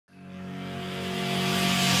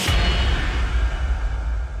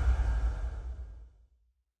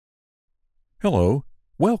Hello,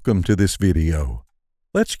 welcome to this video.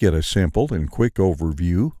 Let's get a simple and quick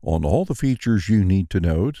overview on all the features you need to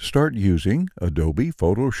know to start using Adobe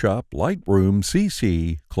Photoshop Lightroom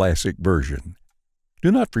CC Classic version.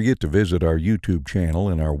 Do not forget to visit our YouTube channel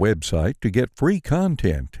and our website to get free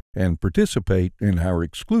content and participate in our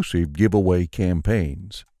exclusive giveaway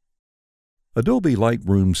campaigns. Adobe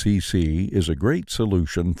Lightroom CC is a great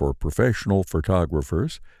solution for professional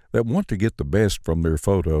photographers that want to get the best from their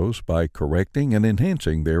photos by correcting and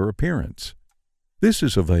enhancing their appearance. This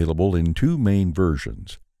is available in two main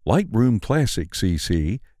versions. Lightroom Classic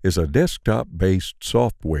CC is a desktop-based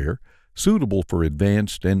software suitable for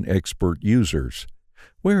advanced and expert users,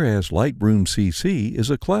 whereas Lightroom CC is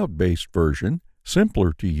a cloud-based version,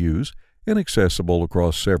 simpler to use and accessible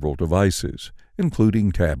across several devices,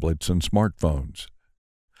 including tablets and smartphones.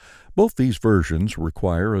 Both these versions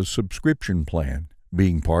require a subscription plan,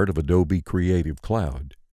 being part of Adobe Creative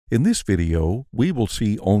Cloud. In this video, we will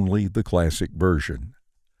see only the Classic version.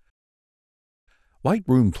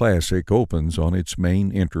 Lightroom Classic opens on its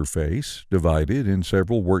main interface, divided in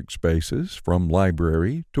several workspaces from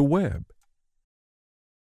Library to Web.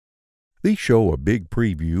 These show a big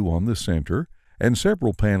preview on the center and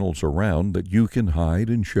several panels around that you can hide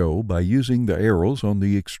and show by using the arrows on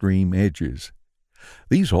the extreme edges.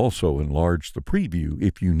 These also enlarge the preview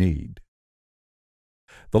if you need.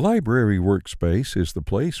 The Library workspace is the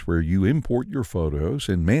place where you import your photos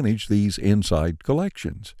and manage these inside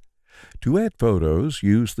collections. To add photos,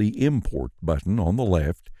 use the Import button on the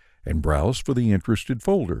left and browse for the interested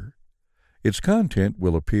folder. Its content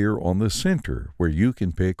will appear on the center, where you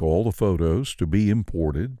can pick all the photos to be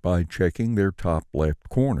imported by checking their top left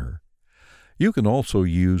corner. You can also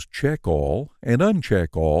use Check All and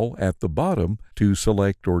Uncheck All at the bottom to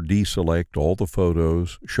select or deselect all the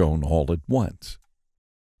photos shown all at once.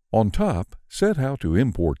 On top, set how to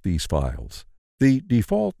import these files. The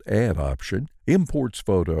default Add option imports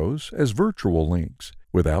photos as virtual links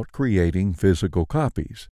without creating physical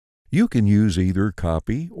copies. You can use either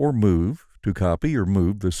Copy or Move to copy or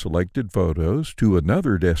move the selected photos to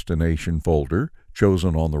another destination folder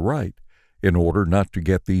chosen on the right, in order not to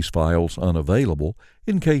get these files unavailable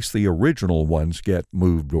in case the original ones get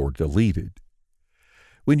moved or deleted.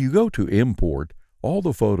 When you go to Import, all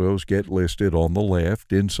the photos get listed on the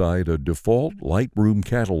left inside a default Lightroom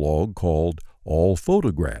catalog called All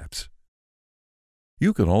Photographs.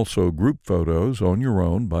 You can also group photos on your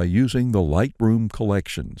own by using the Lightroom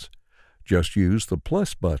Collections. Just use the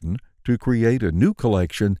plus button to create a new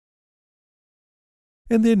collection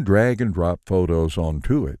and then drag and drop photos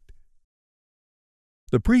onto it.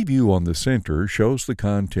 The preview on the center shows the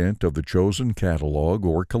content of the chosen catalog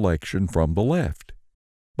or collection from the left.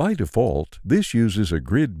 By default, this uses a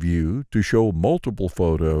grid view to show multiple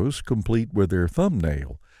photos complete with their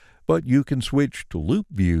thumbnail, but you can switch to loop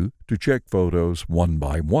view to check photos one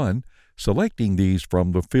by one, selecting these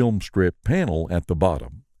from the film strip panel at the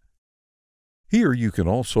bottom. Here you can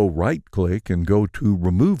also right-click and go to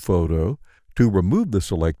Remove Photo to remove the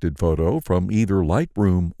selected photo from either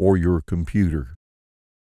Lightroom or your computer.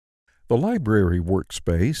 The Library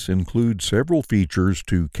workspace includes several features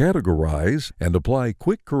to categorize and apply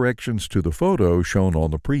quick corrections to the photo shown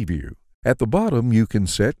on the preview. At the bottom, you can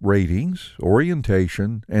set ratings,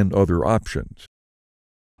 orientation, and other options.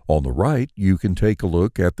 On the right, you can take a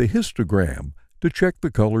look at the histogram to check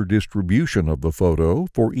the color distribution of the photo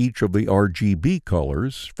for each of the RGB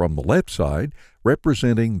colors from the left side,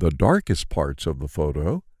 representing the darkest parts of the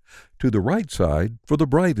photo, to the right side for the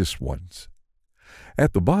brightest ones.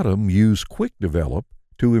 At the bottom, use Quick Develop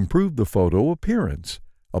to improve the photo appearance,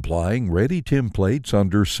 applying ready templates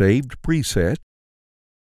under Saved Preset,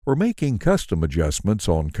 or making custom adjustments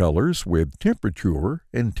on colors with temperature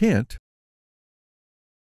and tint,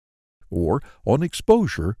 or on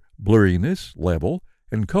exposure, blurriness, level,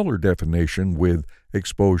 and color definition with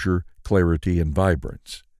exposure, clarity, and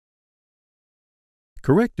vibrance.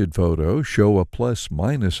 Corrected photos show a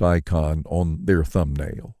plus-minus icon on their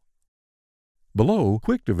thumbnail. Below,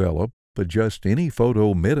 Quick Develop adjusts any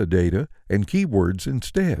photo metadata and keywords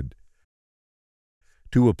instead.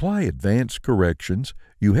 To apply advanced corrections,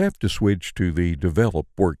 you have to switch to the Develop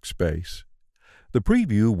workspace. The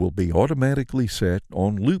preview will be automatically set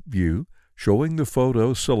on Loop View, showing the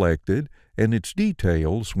photo selected and its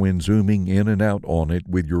details when zooming in and out on it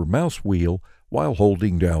with your mouse wheel while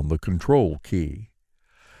holding down the Control key.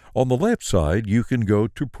 On the left side, you can go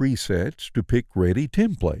to Presets to pick ready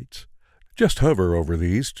templates. Just hover over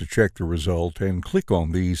these to check the result and click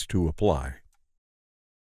on these to apply.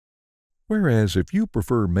 Whereas if you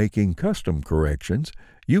prefer making custom corrections,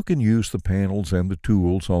 you can use the panels and the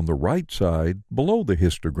tools on the right side below the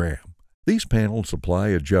histogram. These panels apply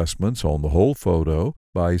adjustments on the whole photo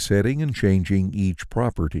by setting and changing each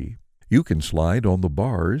property. You can slide on the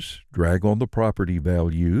bars, drag on the property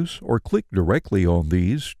values, or click directly on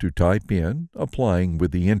these to type in, applying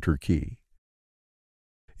with the Enter key.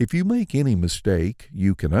 If you make any mistake,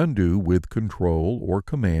 you can undo with Control or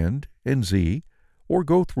Command and Z, or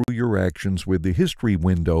go through your actions with the History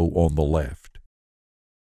window on the left.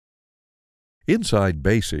 Inside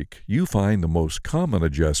Basic, you find the most common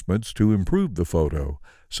adjustments to improve the photo,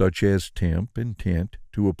 such as temp and tint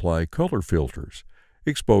to apply color filters,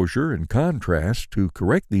 exposure and contrast to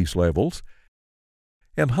correct these levels,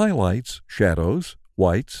 and highlights, shadows,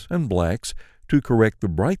 whites, and blacks to correct the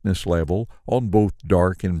brightness level on both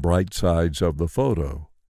dark and bright sides of the photo.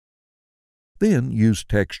 Then use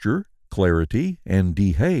Texture, Clarity, and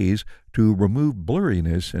Dehaze to remove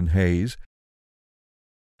blurriness and haze,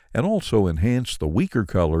 and also enhance the weaker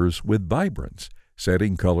colors with Vibrance,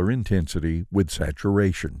 setting color intensity with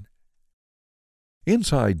Saturation.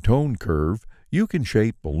 Inside Tone Curve, you can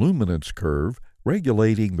shape the luminance curve,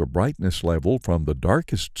 regulating the brightness level from the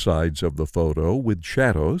darkest sides of the photo with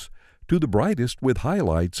shadows to the brightest with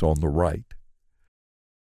highlights on the right.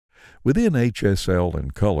 Within HSL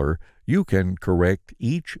and Color, you can correct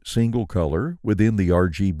each single color within the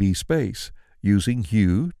RGB space, using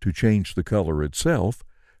Hue to change the color itself,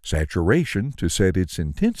 Saturation to set its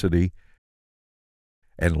intensity,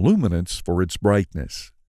 and Luminance for its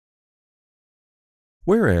brightness.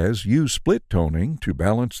 Whereas use split toning to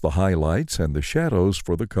balance the highlights and the shadows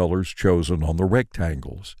for the colors chosen on the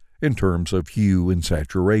rectangles, in terms of hue and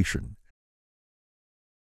saturation.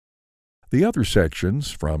 The other sections,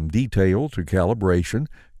 from Detail to Calibration,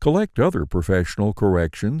 collect other professional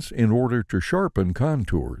corrections in order to sharpen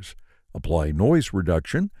contours, apply noise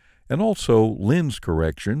reduction, and also lens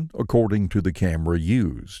correction according to the camera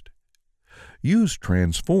used. Use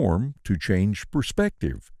Transform to change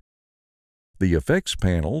perspective, the Effects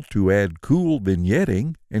panel to add cool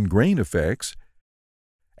vignetting and grain effects,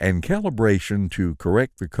 and Calibration to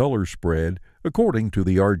correct the color spread according to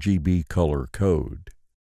the RGB color code.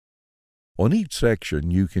 On each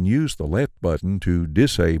section, you can use the left button to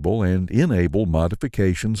disable and enable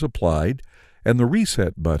modifications applied, and the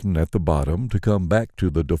Reset button at the bottom to come back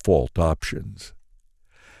to the default options.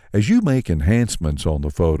 As you make enhancements on the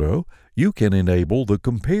photo, you can enable the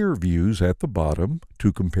Compare views at the bottom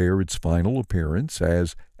to compare its final appearance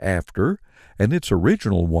as after and its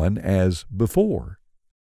original one as before.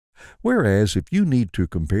 Whereas if you need to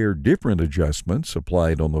compare different adjustments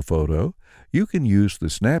applied on the photo, you can use the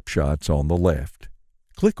snapshots on the left.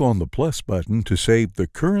 Click on the plus button to save the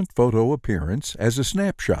current photo appearance as a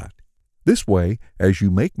snapshot. This way, as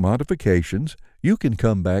you make modifications, you can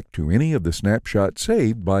come back to any of the snapshots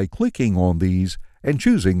saved by clicking on these and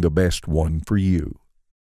choosing the best one for you.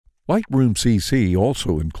 Lightroom CC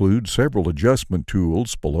also includes several adjustment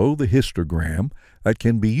tools below the histogram that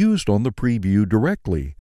can be used on the preview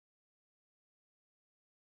directly,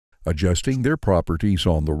 adjusting their properties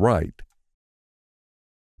on the right.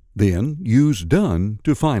 Then use Done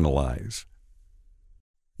to finalize.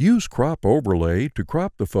 Use Crop Overlay to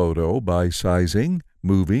crop the photo by sizing,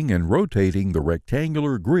 moving, and rotating the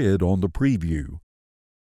rectangular grid on the preview,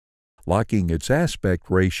 locking its aspect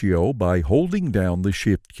ratio by holding down the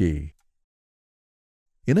Shift key.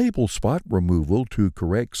 Enable Spot Removal to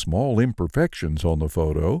correct small imperfections on the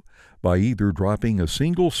photo by either dropping a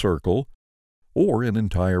single circle or an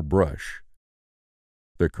entire brush.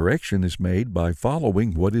 The correction is made by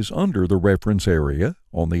following what is under the reference area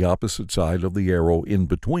on the opposite side of the arrow in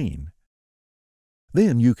between.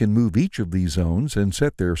 Then you can move each of these zones and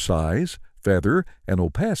set their size, feather, and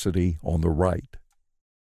opacity on the right.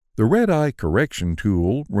 The Red Eye Correction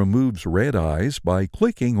tool removes red eyes by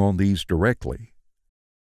clicking on these directly.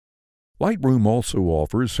 Lightroom also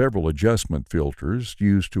offers several adjustment filters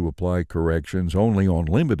used to apply corrections only on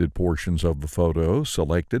limited portions of the photo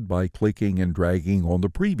selected by clicking and dragging on the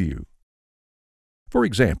preview. For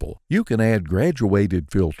example, you can add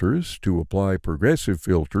graduated filters to apply progressive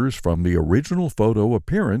filters from the original photo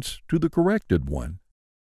appearance to the corrected one,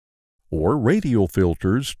 or radial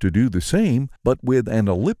filters to do the same but with an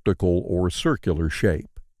elliptical or circular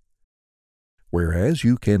shape. Whereas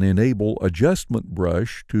you can enable Adjustment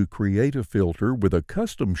Brush to create a filter with a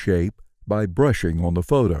custom shape by brushing on the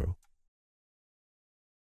photo.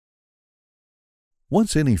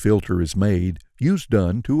 Once any filter is made, use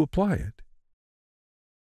Done to apply it.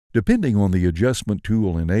 Depending on the adjustment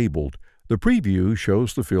tool enabled, the preview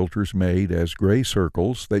shows the filters made as gray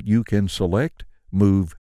circles that you can select,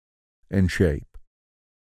 move, and shape.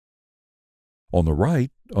 On the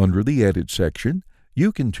right, under the Edit section,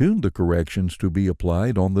 you can tune the corrections to be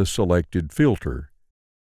applied on the selected filter.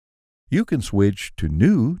 You can switch to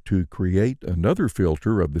New to create another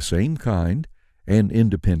filter of the same kind and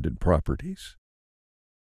independent properties.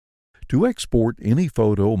 To export any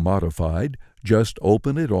photo modified, just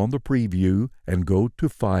open it on the preview and go to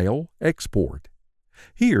File, Export.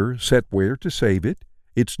 Here, set where to save it,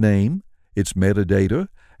 its name, its metadata,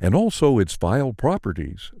 and also its file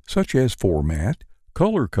properties, such as format,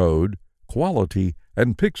 color code, quality,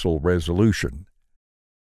 and pixel resolution.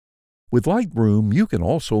 With Lightroom, you can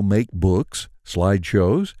also make books,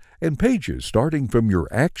 slideshows, and pages starting from your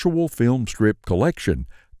actual film strip collection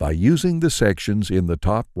by using the sections in the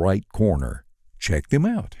top right corner. Check them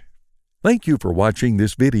out. Thank you for watching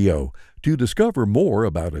this video. To discover more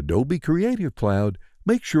about Adobe Creative Cloud,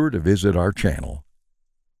 make sure to visit our channel.